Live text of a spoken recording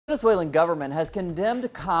Venezuelan government has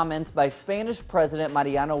condemned comments by Spanish President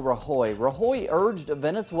Mariano Rajoy. Rajoy urged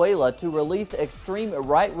Venezuela to release extreme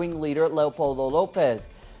right-wing leader Leopoldo Lopez.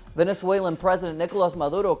 Venezuelan President Nicolas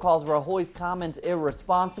Maduro calls Rajoy's comments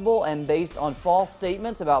irresponsible and based on false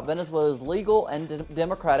statements about Venezuela's legal and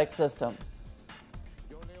democratic system.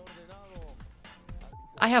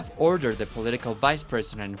 I have ordered the political vice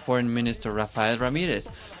president and foreign minister Rafael Ramirez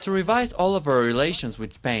to revise all of our relations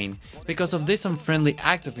with Spain because of this unfriendly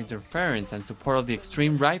act of interference and support of the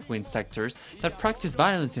extreme right-wing sectors that practice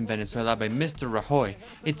violence in Venezuela by Mr. Rajoy.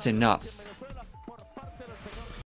 It's enough.